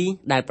ម្ពីរ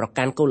ដែលប្រ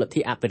កាន់គោលលទ្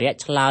ធិអភិរក្ស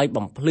ឆ្លើយ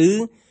បំភ្លឺ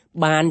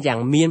បានយ៉ាង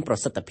មានប្រ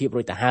សិទ្ធភាព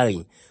រួចទៅហើយ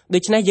ដូ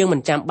ច្នេះយើងមិ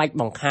នចាំបាច់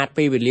បង្ខាត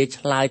ពេលវេលា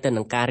ឆ្លើយទៅ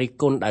នឹងការរិះ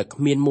គន់ដោយ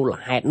គ្មានមូល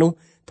ហេតុនោះ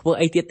ធ្វើ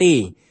អីទៀតទេ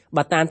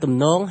បើតាមទំ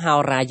នងហោ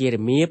រ៉ាយេ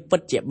រេមៀពិ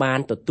តជាបាន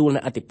ទទួលនូ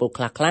វឥទ្ធិពល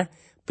ខ្លះៗ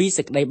ពី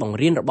សេចក្តីបង្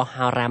រៀនរបស់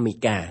ហោរ៉ាមី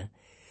កា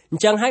អ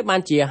ញ្ចឹងហើយបា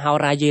នជាហោ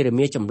រ៉ាយេរេ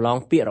មៀចម្លង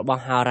ពាក្យរប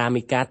ស់ហោរ៉ា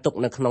មីកាទុក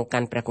នៅក្នុងកា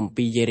ន់ព្រះគម្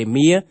ពីរយេរេ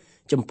មៀ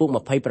ជំពូក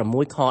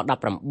26ខ18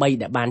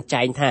ដែលបាន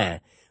ចែងថា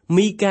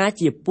មីកា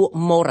ជាពួក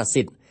ម៉ូរ៉ា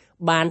ស៊ីត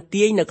បាន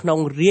ទាយនៅក្នុង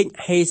រាជ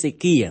ហេសេ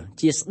គៀ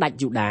ជាស្ដេច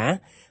យូដា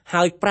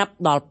ហើយប្រាប់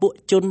ដល់ពួក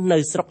ជននៅ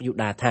ស្រុកយូ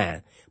ដាថា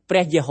ព្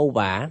រះយេហូ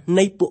វ៉ា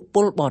នៃពួកព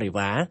លបរិ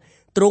វារ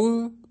ទ្រង់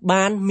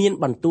បានមាន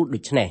បន្ទូលដូ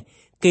ច្នេះ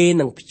គេ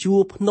នឹងព្យួរ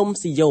ភ្នំ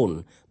ស៊ីយ៉ូន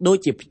ដូច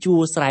ជាព្យួរ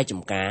ស្រែច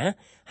ម្ការ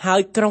ហើ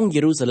យក្រុងយេ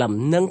រូសាឡិម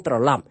នឹងត្រ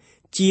ឡប់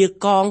ជា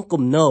កង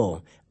គំនរ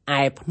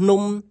ឯភ្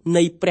នំ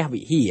នៃព្រះ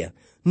វិហារ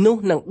នោះ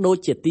នឹងដូច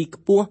ជាទី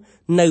ខ្ពស់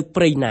នៅ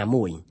ព្រៃណា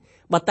មួយ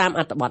បើតាម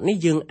អត្ថបទនេះ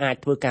យើងអាច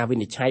ធ្វើការវិ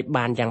និច្ឆ័យ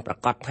បានយ៉ាងប្រ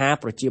កបថា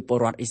ប្រជាពល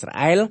រដ្ឋអ៊ីស្រា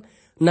អែល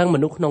និងម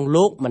នុស្សក្នុង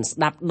លោកមិនស្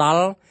ដាប់ដ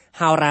ល់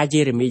ហោរា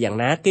យេរេមៀយ៉ាង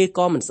ណាគេ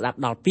ក៏មិនស្ដាប់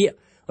ដល់ពាក្យ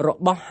រ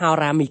បស់ហោ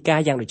រាមីកា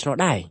យ៉ាងដូច្នោះ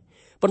ដែរ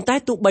ប៉ុន្តែ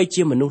ទោះបី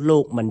ជាមនុស្សលោ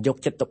កមិនយក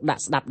ចិត្តទុកដា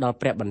ក់ស្ដាប់ដល់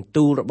ព្រះបន្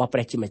ទូលរបស់ព្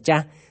រះជាម្ចា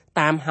ស់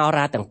តាមហោ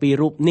រាទាំងពីរ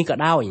រូបនេះក៏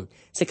ដោយ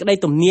សេចក្តី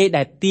ទំនាយ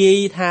ដែលទាយ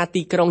ថា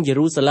ទីក្រុងយេ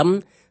រូសាឡិម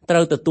ត្រូ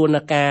វទទួល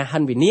នឹងការហិ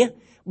នវិនាស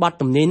បទ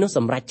ទំនាយនោះស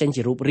ម្រេចចេញ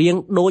ជារូបរាង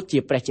ដូចជា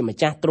ព្រះជាម្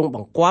ចាស់ទ្រង់ប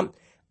ង្គាប់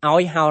ឲ្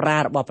យហោរា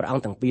របស់ព្រះអ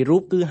ង្គទាំងពីររូ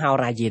បគឺហោ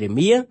រាយេរេ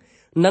មៀ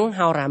និង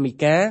ហោរាមី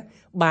កា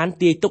បាន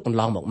ទាយទុកកន្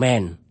លងមកមែ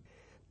ន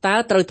តើ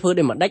ត្រូវធ្វើ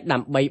ដូចម្តេចដើ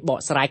ម្បីបក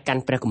ស្រាយកា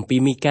ន់ព្រះគម្ពីរ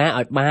មីកា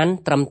ឲ្យបាន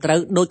ត្រឹមត្រូវ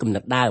ដោយគំនិ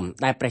តដើម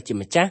ដែលព្រះជា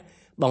ម្ចាស់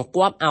បង្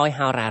គាប់ឲ្យ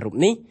ហោរារូប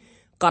នេះ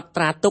កត់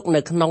ត្រាទុកនៅ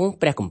ក្នុង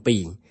ព្រះគម្ពី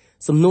រ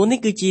សំណួរនេះ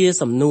គឺជា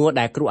សំណួរ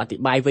ដែលគ្រូអធិ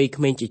ប្បាយវ័យ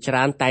ក្មេងជាច្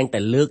រើនតែងតែ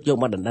លើកយក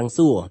មកដណ្ដឹង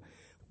សួរ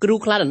គ្រូ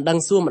ខ្លះដណ្ដឹង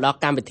សួរមកដល់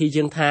កម្មវិធី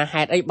យើងថា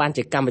ហេតុអីបាន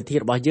ជាកម្មវិធី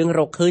របស់យើងរ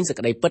កឃើញសេច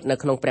ក្តីពិតនៅ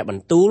ក្នុងព្រះប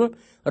ន្ទូល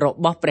រ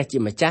បស់ព្រះជា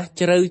ម្ចាស់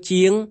ជ្រៅ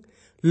ជាង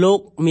លោក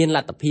មានល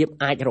ទ្ធភាព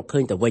អាចរកឃើ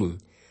ញទៅវិញ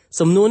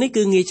សំណួរនេះ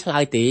គឺងាយឆ្លើ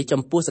យទេ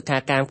ចំពោះសិក្ខា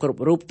កាមគ្រ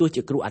ប់រូបទោះ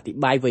ជាគ្រូអធិ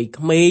ប្បាយវ័យ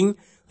ក្មេង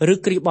ឬ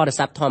គ្រីស្ទបរិ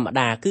ស័ទធម្ម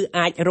តាគឺ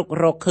អាចរ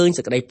កឃើញ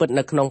សេចក្តីពិត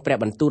នៅក្នុងព្រះ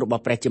បន្ទូលរប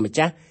ស់ព្រះជាម្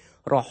ចាស់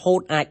រហូត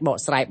អាចបក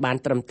ស្រាយបាន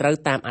ត្រឹមត្រូវ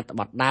តាមអត្ថប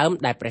ទដើម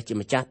ដែលព្រះជា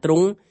ម្ចាស់ទ្រ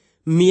ង់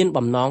មាន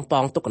បំណង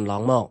ប៉ងទុកកន្ល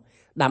ងមក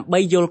ដើម្បី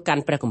យល់កា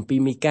ន់ព្រះគម្ពីរ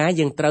មីកា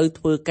យើងត្រូវ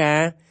ធ្វើការ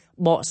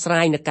បកស្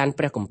រាយនៅកាន់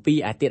ព្រះគម្ពីរ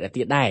អាទិ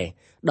ដែរ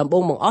ដំបូ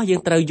ងបង្អស់យើ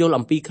ងត្រូវយល់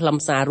អំពីខ្លឹម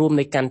សាររួម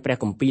នៃកាន់ព្រះ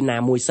គម្ពីរណា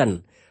មួយសិន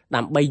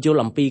ដើម្បីយល់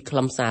អំពីខ្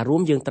លឹមសាររួ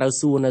មយើងត្រូវ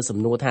សួរនៅសំ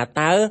ណួរថា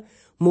តើ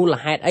មូល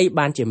ហេតុអី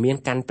បានជាមាន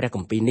កាន់ព្រះគ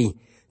ម្ពីរនេះ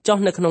ចុះ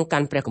នៅក្នុងកា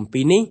ន់ព្រះគម្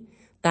ពីរនេះ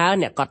តើ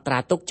អ្នកកត់ត្រា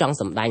ទុកចង់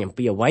សម្ដែងអំ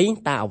ពីអ្វី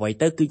តើអ្វី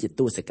ទៅគឺជា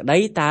តួសេចក្តី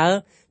តើ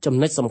ចំ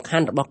ណុចសំខា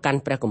ន់របស់កាន់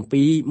ព្រះគម្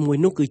ពីរមួយ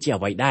នោះគឺជា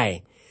អ្វីដែរ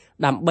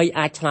ដើម្បី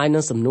អាចឆ្លើយនឹ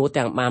ងសំណួរ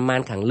ទាំងបា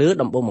នខាងលើ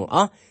ដំបូងបង្អ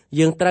ស់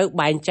យើងត្រូវ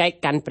បែងចែក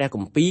កាន់ព្រះគ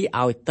ម្ពីរ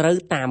ឲ្យត្រូវ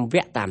តាមវ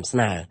គ្គតាមស្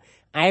នើ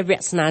ឯវគ្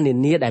គស្នើនា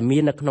នាដែលមា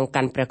ននៅក្នុង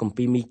កាន់ព្រះគម្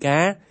ពីរមីកា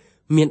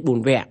មាន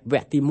4វគ្គវ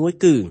គ្គទី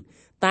1គឺ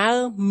តើ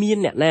មាន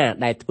អ្នកណា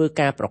ដែលធ្វើ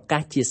ការប្រកា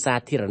សជាសា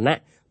ធារណៈ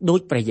ដូច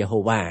ព្រះយេហូ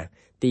វ៉ា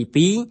ទី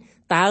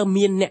2តើ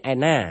មានអ្នកឯ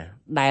ណា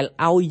ដែល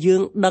ឲ្យយើ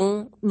ងដឹង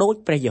ដូច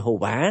ព្រះយេហូ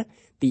វ៉ា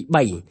ទី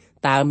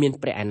3តើមាន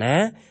ព្រះឯណា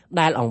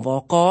ដែលអង្វរ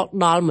ករ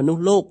ដល់មនុស្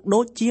សលោកដូ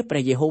ចជាព្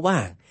រះយេហូវ៉ា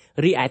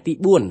រីឯទី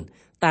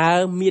4តើ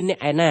មានអ្នក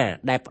ឯណា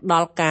ដែលផ្ដ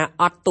ល់ការ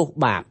អត់ទោស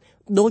បាប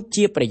ដូច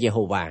ជាព្រះយេ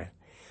ហូវ៉ា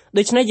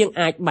ដូច្នេះយើង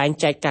អាចបែង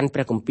ចែកកាន់ព្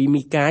រះគម្ពីរ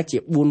មីកាជា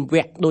4វ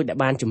គ្គដោយដែល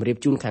បានជម្រាប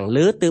ជូនខាង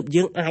លើទើប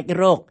យើងអាច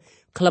រក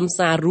ខ្លឹម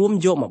សាររួម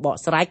យកមកបក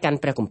ស្រាយកាន់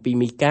ព្រះគម្ពីរ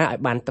មីកាឲ្យ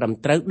បានត្រឹម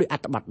ត្រូវដោយអ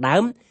ត្ថបទដើ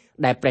ម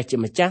ដែលព្រះជា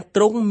ម្ចាស់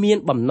ទ្រង់មាន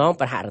បំណង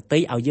ប្រហារតី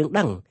ឲ្យយើង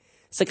ដឹង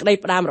សេចក្តី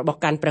ផ្ដាំរបស់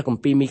កាន់ព្រះគ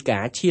ម្ពីរមីកា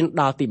ឈាន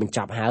ដល់ទីបញ្ច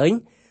ប់ហើយ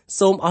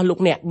សូមអស់លោក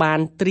អ្នកបាន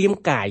ត្រៀម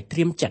កាយត្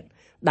រៀមចិត្ត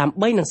ដើម្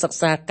បីនឹងសិក្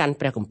សាកាន់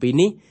ព្រះគម្ពីរ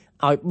នេះ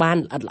ឲ្យបាន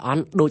ល្អិតល្អ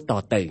ន់ដូចត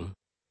ទៅ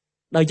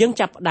ដោយយើង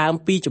ចាប់ផ្ដើម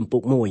ពីជំពូ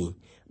ក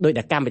1ដោយ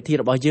ដែលកម្មវិធី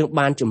របស់យើង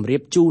បានជម្រា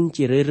បជូន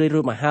ជារឿយ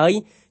ៗមកហើយ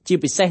ជា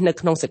ពិសេសនៅ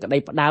ក្នុងសេចក្តី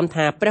ផ្ដាំ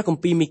ថាព្រះគ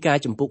ម្ពីរមីកា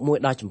ជំពូក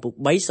1ដល់ជំពូក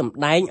3សម្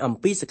ដែងអំ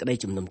ពីសេចក្តី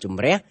ជំនុំជ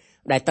ម្រះ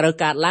ដែលត្រូវ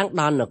កើតឡើង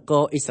ដល់នគ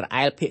រអ៊ីស្រា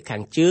អែលភាគខា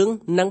ងជើង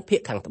និងភា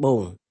គខាងត្បូ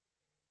ង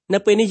នៅ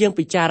ពេលនេះយើង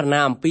ពិចារណា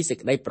អំពីសេច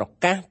ក្តីប្រ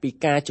កាសពី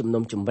ការជំ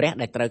នុំជម្រះ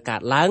ដែលត្រូវកើ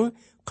តឡើង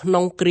ក្នុ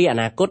ងគ្រាអ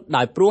នាគត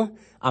ដោយព្រោះ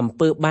អំ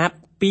ពើបាប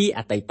ពីអ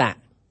តីត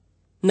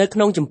នៅក្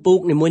នុងជំពូក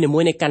នីមួយ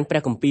ៗនៃកាន់ព្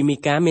រះគម្ពីរមី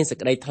កាមានសេច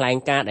ក្តីថ្លែង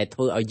ការណ៍ដែលធ្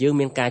វើឲ្យយើង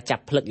មានការចា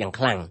ប់ភ្លឹកយ៉ាង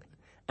ខ្លាំង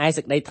ឯ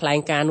សេចក្តីថ្លែង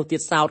ការណ៍នោះទៀ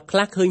តសោតខ្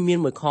លះឃើញមាន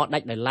មួយខដា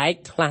ច់ដោយឡែក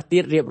ខ្លះទៀ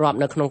តរៀបរាប់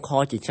នៅក្នុងខ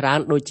ជាច្រើន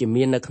ដូចជា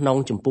មាននៅក្នុង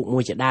ជំពូក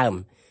1ជាដើម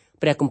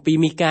ព្រះគម្ពីរ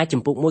មីកា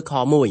ជំពូក1ខ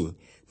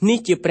1នេះ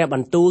ជាព្រះប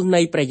ន្ទូល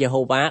នៃព្រះយេ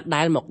ហូវ៉ា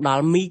ដែលមកដ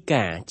ល់មី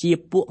កាជា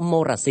ពួកម៉ូ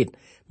រ៉ាស៊ីត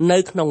នៅ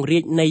ក្នុងរា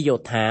ជនៃយ៉ូ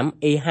ថាម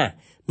អេហាស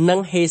និង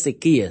ហេសេ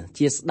គៀ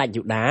ជាស្ដេច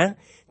យូដា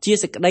ជា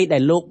សេចក្តីដែ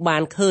លលោកបា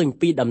នឃើញ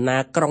ពីដំណើ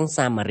រក្រុង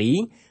សាម៉ារី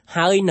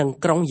ហើយនឹង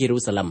ក្រុងយេរូ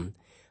សាឡិម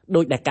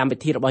ដោយដែលកម្មវិ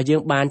ធីរបស់យើ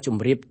ងបានជ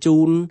ម្រាបជូ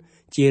ន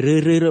ជា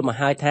រឿយៗមក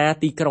ហើយថា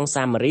ទីក្រុង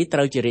សាម៉ារីត្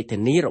រូវជារាជធា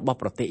នីរបស់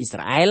ប្រទេសអ៊ីស្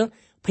រាអែល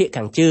ភាគ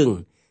ខាងជើង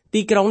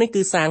ទីក្រុងនេះ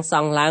គឺសាងស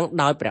ង់ឡើង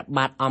ដោយព្រះ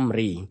បាទអម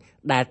រី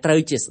ដែលត្រូវ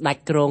ជាស្ដេច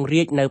គ្រង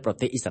រាជនៅប្រ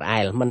ទេសអ៊ីស្រាអែ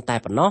លមិនតែ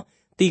ប៉ុណ្ណោះ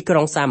ទីក្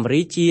រុងសាម៉ា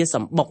រីជាស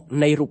ម្បុក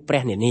នៃរូបព្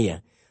រះនានា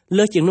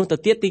លើសជាងនោះទៅ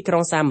ទៀតទីក្រុ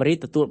ងសាម៉ារី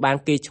ទទួលបាន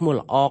កេរ្តិ៍ឈ្មោះ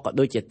ល្អក៏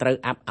ដូចជាត្រូវ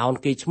អាប់អោន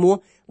កេរ្តិ៍ឈ្មោះ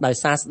ដោយ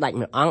សារស្ដេច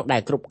មួយអង្គដែ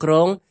លគ្រប់គ្រ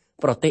ង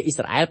ប្រទេសអ៊ី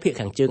ស្រាអែលភាគ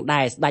ខាងជើង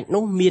ដែរស្ដេច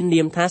នោះមាន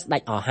នាមថាស្ដេ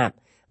ចអហាប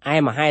ឯ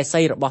មហេ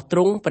សីរបស់ទ្រ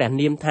ង់ព្រះ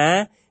នាមថា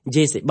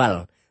យេសេបិល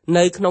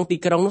នៅក្នុងទី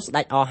ក្រុងនោះស្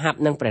ដេចអហាប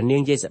និងព្រះនា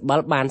ងយេសេបិល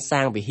បាន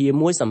សាងវិហារ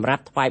មួយសម្រា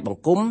ប់ថ្វាយប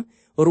ង្គំ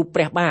រូប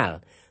ព្រះបាល់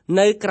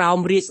នៅក្រោម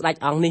រាជស្ដេច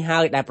អង្គនេះហើ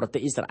យដែលប្រទេ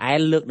សអ៊ីស្រាអែល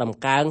លើកដំ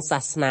កើងសា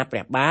សនាព្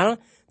រះបាល់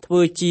ធ្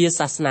វើជា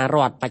សាសនារ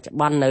ដ្ឋបច្ចុប្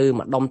បន្ននៅ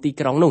ម្ដុំទី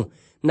ក្រុងនោះ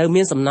នៅ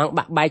មានសំណង់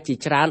បាក់បែកជា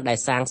ច្រើនដែល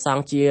សាងស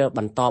ង់ជាប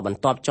ន្តបន្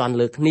ទាប់ជាន់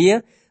លើគ្នា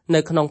នៅ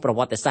ក្នុងប្រវ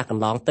ត្តិសាស្ត្រក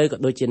ន្លងទៅក៏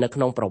ដូចជានៅក្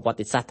នុងប្រវត្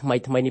តិសាស្ត្រថ្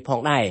មីៗនេះផង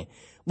ដែរ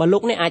បើលោ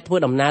កអ្នកអាចធ្វើ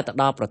ដំណើរទៅ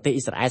ដល់ប្រទេស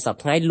អ៊ីស្រាអែលសប្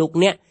តាហ៍ថ្ងៃលោក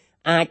អ្នក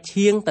អាច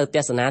ឈៀងទៅទ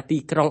ស្សនាទី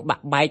ក្រុងបា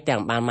ក់បែកទាំ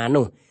ងបានមក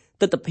នោះ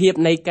ទិដ្ឋភាព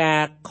នៃការ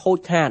ខូច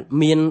ខាត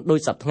មានដោយ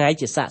សប្តាហ៍ថ្ងៃ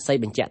ជាសាក្សី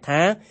បញ្ជាក់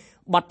ថា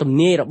បទទំ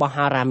នាយរបស់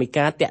ហារ៉ាមី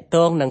កាតាក់ទ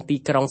ងនឹងទី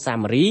ក្រុងសា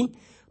មារី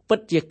ពិត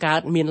ជាកើ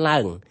តមានឡើ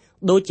ង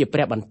ដូចជាព្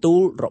រះបន្ទូ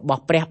លរប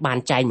ស់ព្រះបាន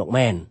ចែងមក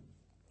មែន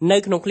នៅ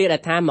ក្នុងឃ្លាដែ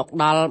លថាមក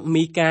ដល់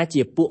មីកា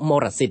ជាពួកម៉ូ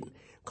រ៉ាស៊ីត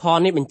ខ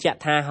នេះបញ្ជាក់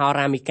ថាហា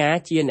រ៉ាមីកា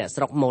ជាអ្នក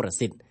ស្រុកម៉ូរ៉ា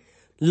ស៊ីត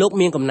លោក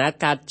មានកំណើត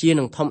កើតជា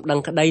នឹងធំដឹង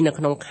ក្តីនៅ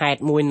ក្នុងខេត្ត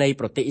មួយនៃ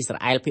ប្រទេសអ៊ីស្រា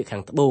អែលភាគខា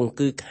ងត្បូង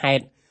គឺខេ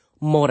ត្ត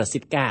ម៉ូរ៉ាស៊ី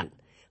តកាត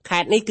ខេ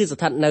ត្តនេះគឺស្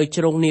ថិតនៅ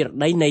ជ្រុងនិរ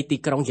តីនៃទី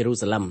ក្រុងយេរូ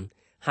សាឡឹម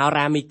ហា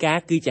រ៉ាមីកា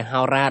គឺជា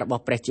ហារ៉ារប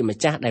ស់ព្រះជាម្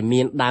ចាស់ដែល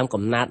មានដើម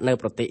កំណើតនៅ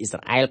ប្រទេសអ៊ីស្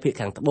រាអែលភាគ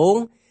ខាងត្បូង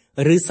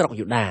ឬស្រុក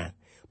យូដា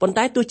ប៉ុន្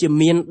តែទោះជា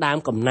មានដើម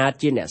កំណើត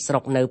ជាអ្នកស្រុ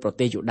កនៅប្រ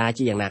ទេសយូដា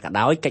ជាយ៉ាងណាក៏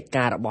ដោយកិច្ច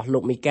ការរបស់លោ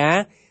កមីកា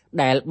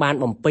ដែលបាន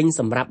បំពេញ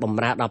សម្រាប់ប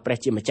ម្រើដល់ព្រះ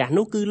ជាម្ចាស់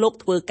នោះគឺលោក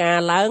ធ្វើការ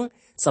ឡើង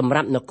សម្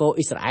រាប់នគរ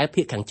អ៊ីស្រាអែល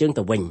ភាគខាងជើង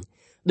ទៅវិញ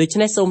ដូច្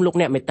នេះសូមលោក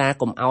អ្នកមេត្តា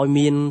កុំឲ្យ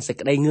មានសេច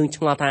ក្តីងឿង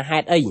ឆ្ងល់ថាហេ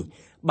តុអី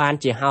បាន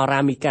ជាហារ៉ា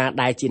មីកា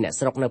ដែលជាអ្នក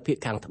ស្រុកនៅភាគ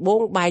ខាងត្បូង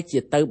បែរជា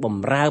ទៅប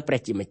ម្រើព្រះ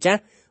ជាម្ចាស់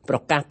ប្រ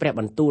កាសព្រះ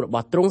បន្ទូលរប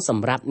ស់ទ្រង់ស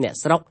ម្រាប់អ្នក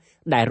ស្រុក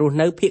ដែលរស់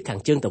នៅភាគខា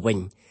ងជើងទៅវិញ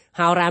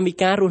ហារ៉ាមី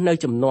ការស់នៅ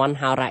ចំនួន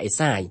ហារ៉ាអេ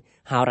សាយ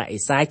ហារ៉ាអេ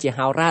សាយជា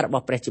ហារ៉ារប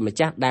ស់ព្រះជាម្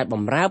ចាស់ដែលប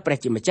ម្រើព្រះ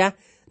ជាម្ចាស់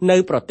នៅ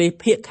ប្រទេស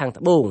ភាគខាង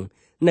ត្បូង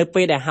នៅ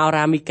ពេលដែលហា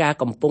រ៉ាមីកា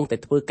កំពុងតែ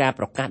ធ្វើការ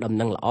ប្រកាសដំ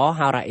ណឹងល្អ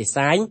ហារ៉ាអេ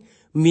សាយ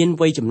មាន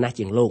វ័យចំណាស់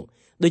ជាងលោក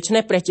ដូច្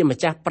នេះព្រះជាម្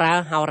ចាស់ប្រើ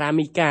ហារ៉ា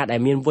មីកាដែល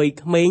មានវ័យ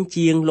ក្មេង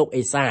ជាងលោក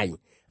អេសាយ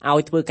ឲ្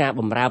យធ្វើការ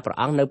បម្រើព្រះ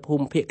អង្គនៅភូ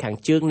មិភាគខាង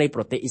ជើងនៃ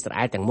ប្រទេសអ៊ីស្រា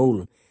អែលទាំងមូល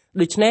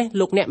ដូច្នេះ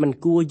លោកអ្នកមិន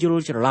គួរយ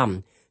ល់ច្រឡំ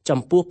ចំ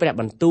ពោះព្រះ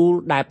បន្ទូល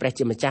ដែលព្រះ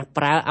ជាម្ចាស់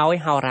ប្រើឲ្យ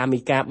ហារ៉ាមី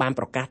កាបាន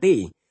ប្រកាសទេ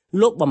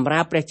លោកបម្រើ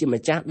ព្រះជា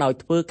ម្ចាស់ដោយ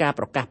ធ្វើការ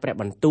ប្រកាសព្រះ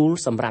បន្ទូល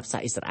សម្រាប់សា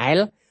សអ៊ីស្រាអែល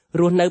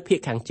រស់នៅភាគ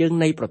ខាងជើង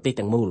នៃប្រទេស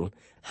ទាំងមូល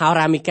ហា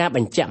រ៉ាមីកាប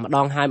ញ្ជាក់ម្ដ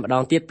ងហើយម្ដ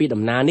ងទៀតពី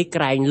ដំណើរនេះ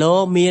ក្រែងលោ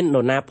មានន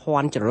រណាភ័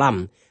ន្តច្រឡំ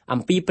អំ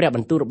ពីព្រះប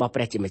ន្ទូលរបស់ព្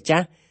រះជាម្ចា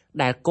ស់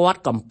ដែលគាត់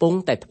កំពុង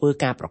តែធ្វើ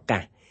ការប្រកា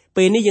ស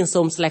ពេលនេះយើង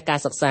សូមស្លេះការ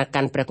សិក្សា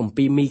កាន់ព្រះគម្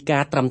ពីរមីកា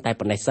ត្រឹមតែ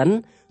ប៉ុណ្ណេះសិន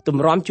ទ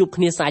ម្រាំជួប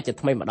គ្នាសាជា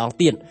ថ្មីម្ដង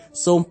ទៀត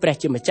សូមព្រះ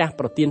ជាម្ចាស់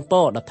ប្រទានព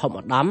រដ៏ធំ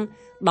ឧត្តម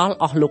ដល់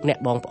អស់លោកអ្នក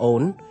បងប្អូ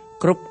ន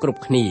គ្រប់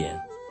គ្នា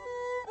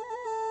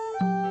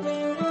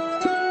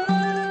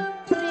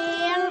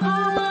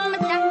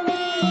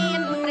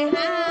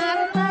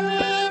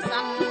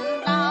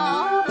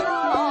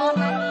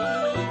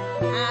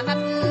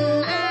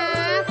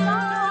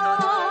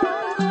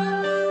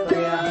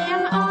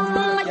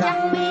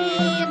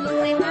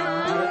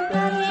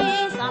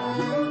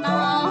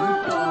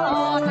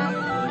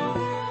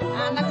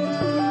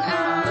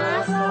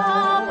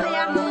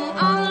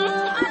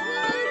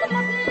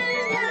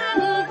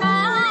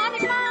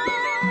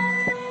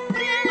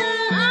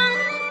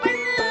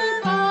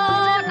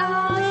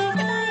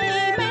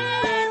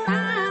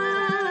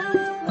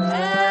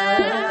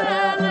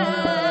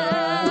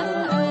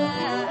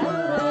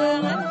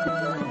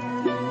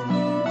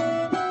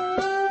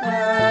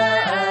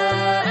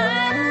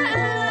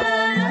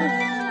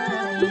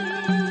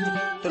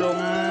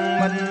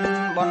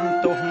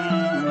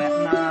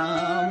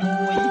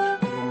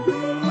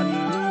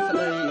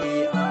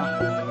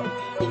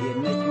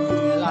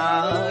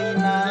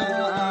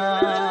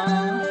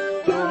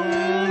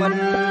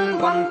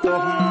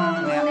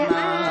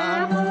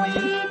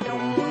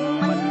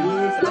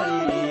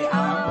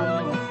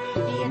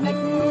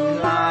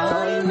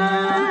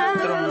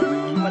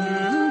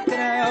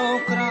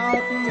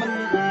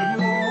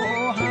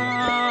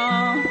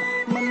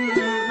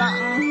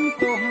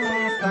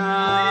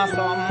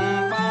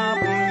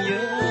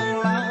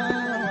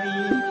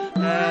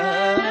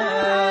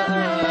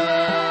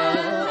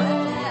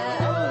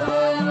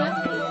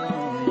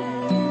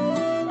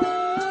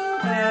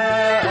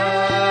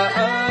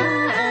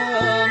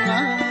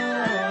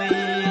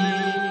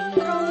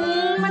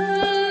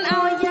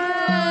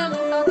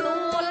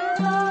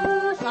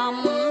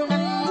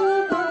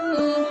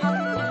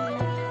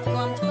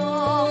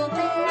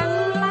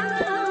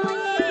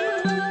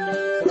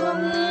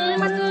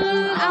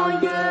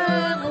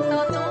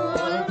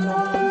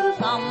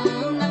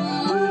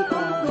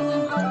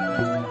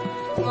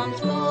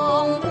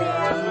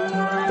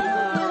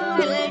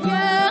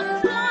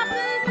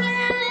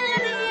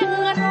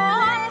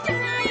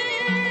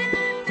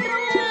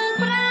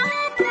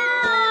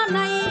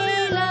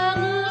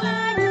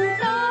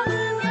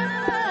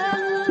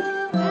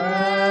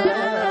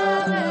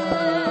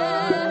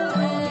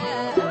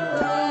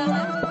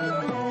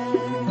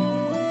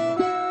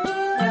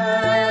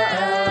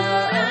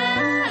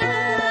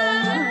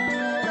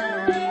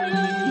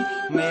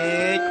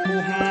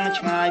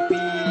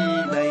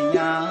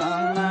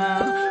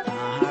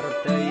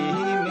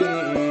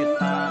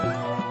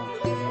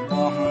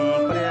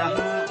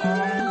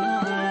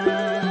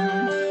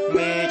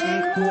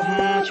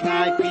ឆ្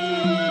ងាយពី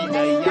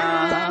ដីយ៉ា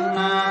ង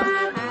ណា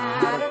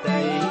អារ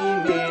តី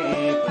មេ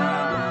ត្តា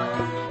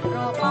រ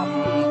ប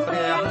ស់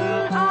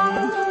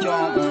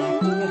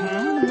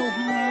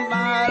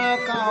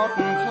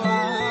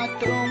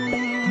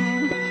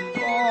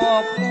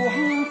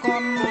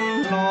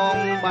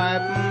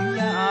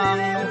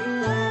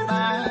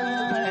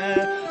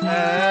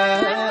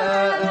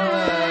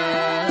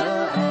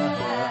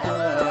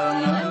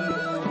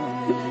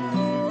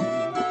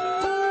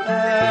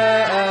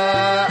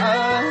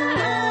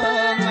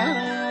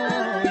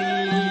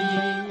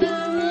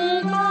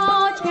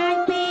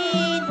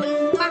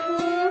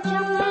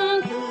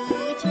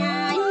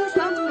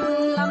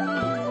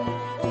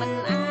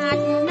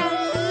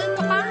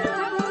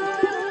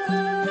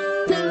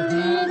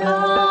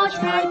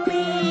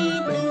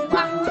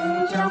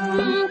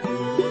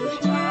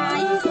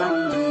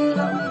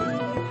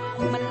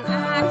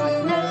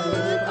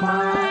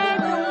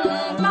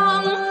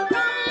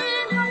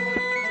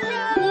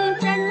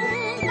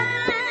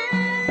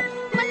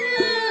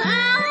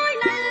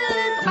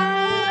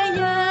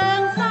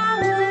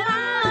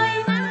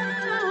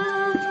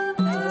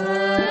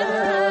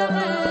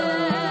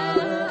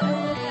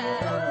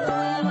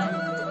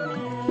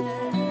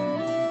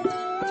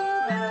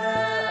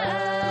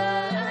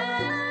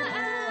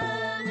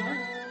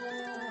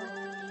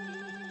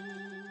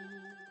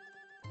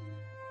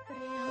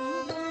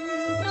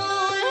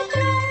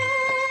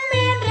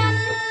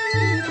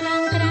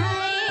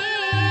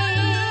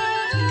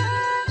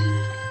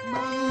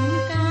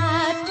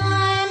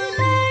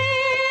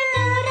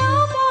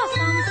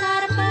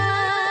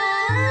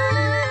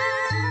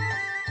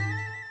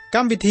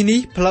កម្មវិធីនេះ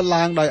ផ្លាត់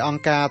ឡើងដោយអង្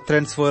គការ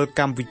Transworld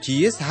កម្ពុជា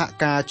សហ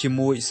ការជា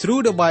មួយ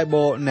Through the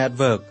Bible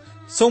Network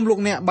សូមលោក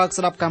អ្នកបើក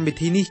ស្ដាប់កម្មវិ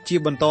ធីនេះជា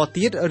បន្ត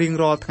ទៀតរៀង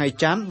រាល់ថ្ងៃ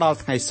ច័ន្ទដល់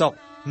ថ្ងៃសុក្រ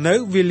នៅ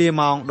វេលា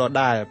ម៉ោងដ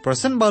ដែលប្រ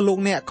សិនបើលោក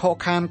អ្នកខក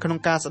ខានក្នុង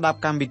ការស្ដាប់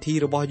កម្មវិធី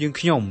របស់យើង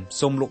ខ្ញុំ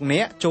សូមលោកអ្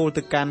នកចូល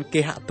ទៅកាន់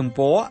គេហទំ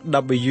ព័រ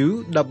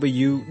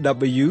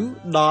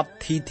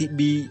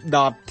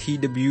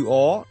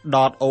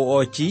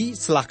www.ttb.twr.org/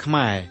 ខ្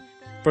មែរ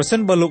ប្រសិន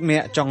បើលោកអ្ន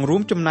កចង់រួ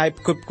មចំណែក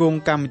ផ្គត់ផ្គង់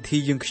កម្មវិធី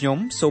យើងខ្ញុំ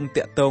សូម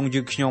តាក់ទង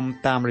យើងខ្ញុំ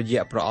តាមរ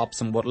យៈប្រអប់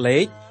សម្បត្តិលេ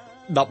ខ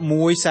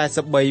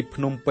1143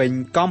ភ្នំពេញ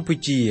កម្ពុ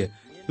ជា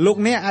លោក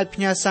អ្នកអាច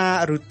ផ្ញើសា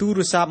រឬទូ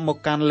រស័ព្ទមក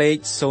កាន់លេខ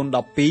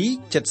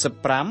012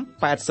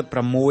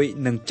 75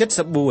 86 និង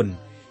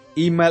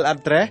 74 Email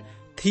address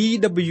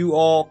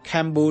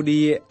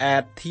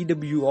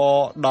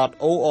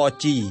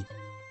twrcambodia@twr.org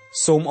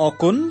សូមអរ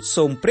គុណ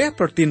សូមព្រះ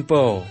ប្រទានព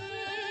រ